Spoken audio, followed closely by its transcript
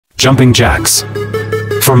Jumping jacks.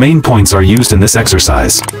 4 main points are used in this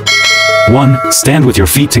exercise. 1. Stand with your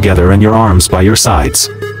feet together and your arms by your sides.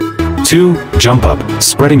 2. Jump up,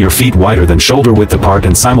 spreading your feet wider than shoulder width apart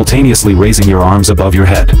and simultaneously raising your arms above your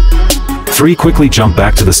head. 3. Quickly jump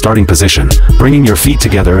back to the starting position, bringing your feet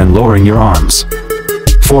together and lowering your arms.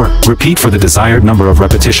 4. Repeat for the desired number of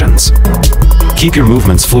repetitions. Keep your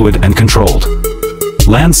movements fluid and controlled.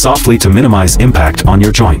 Land softly to minimize impact on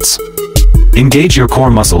your joints. Engage your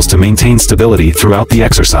core muscles to maintain stability throughout the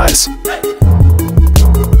exercise.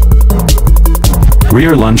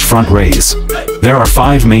 Rear lunge front raise. There are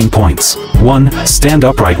 5 main points. 1. Stand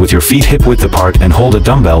upright with your feet hip width apart and hold a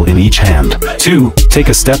dumbbell in each hand. 2. Take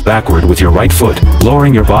a step backward with your right foot,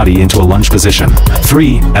 lowering your body into a lunge position.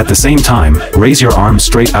 3. At the same time, raise your arms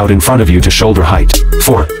straight out in front of you to shoulder height.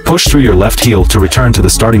 4. Push through your left heel to return to the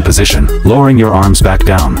starting position, lowering your arms back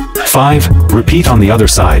down. 5. Repeat on the other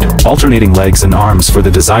side, alternating legs and arms for the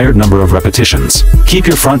desired number of repetitions. Keep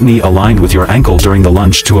your front knee aligned with your ankle during the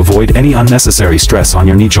lunge to avoid any unnecessary stress on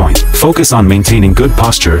your knee joint. Focus on maintaining good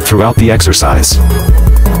posture throughout the exercise.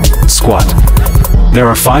 Squat. There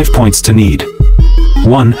are 5 points to need.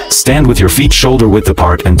 1. Stand with your feet shoulder width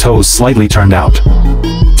apart and toes slightly turned out.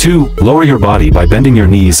 2. Lower your body by bending your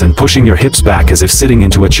knees and pushing your hips back as if sitting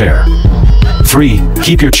into a chair. 3.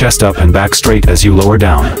 Keep your chest up and back straight as you lower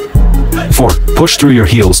down. 4. Push through your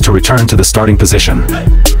heels to return to the starting position.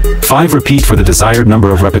 5. Repeat for the desired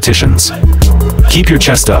number of repetitions. Keep your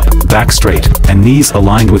chest up, back straight, and knees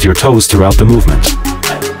aligned with your toes throughout the movement.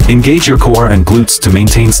 Engage your core and glutes to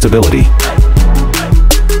maintain stability.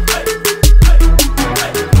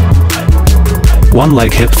 1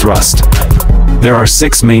 leg hip thrust. There are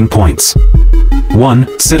 6 main points.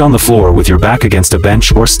 1. Sit on the floor with your back against a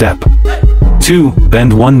bench or step. 2.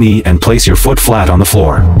 Bend one knee and place your foot flat on the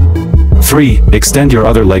floor. 3. Extend your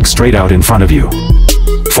other leg straight out in front of you.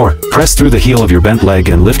 4. Press through the heel of your bent leg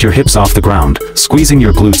and lift your hips off the ground, squeezing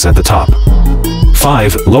your glutes at the top.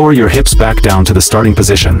 5. Lower your hips back down to the starting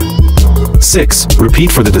position. 6.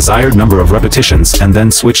 Repeat for the desired number of repetitions and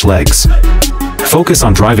then switch legs. Focus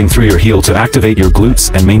on driving through your heel to activate your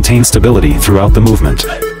glutes and maintain stability throughout the movement.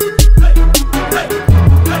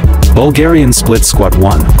 Bulgarian split squat.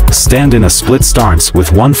 1. Stand in a split stance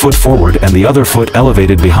with one foot forward and the other foot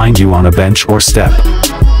elevated behind you on a bench or step.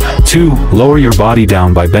 2. Lower your body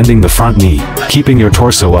down by bending the front knee, keeping your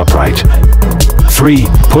torso upright. 3.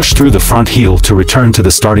 Push through the front heel to return to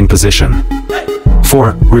the starting position.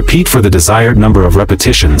 4. Repeat for the desired number of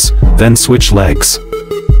repetitions, then switch legs.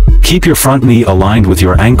 Keep your front knee aligned with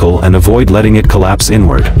your ankle and avoid letting it collapse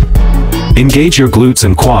inward. Engage your glutes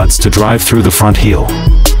and quads to drive through the front heel.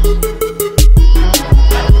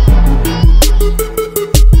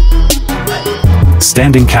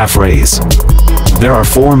 Standing calf raise. There are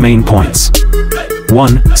 4 main points.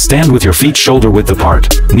 1. Stand with your feet shoulder width apart,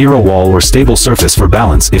 near a wall or stable surface for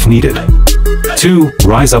balance if needed. 2.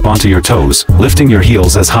 Rise up onto your toes, lifting your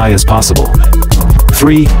heels as high as possible.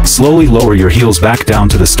 3. Slowly lower your heels back down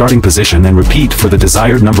to the starting position and repeat for the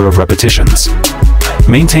desired number of repetitions.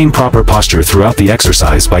 Maintain proper posture throughout the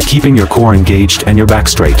exercise by keeping your core engaged and your back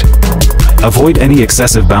straight. Avoid any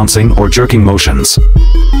excessive bouncing or jerking motions.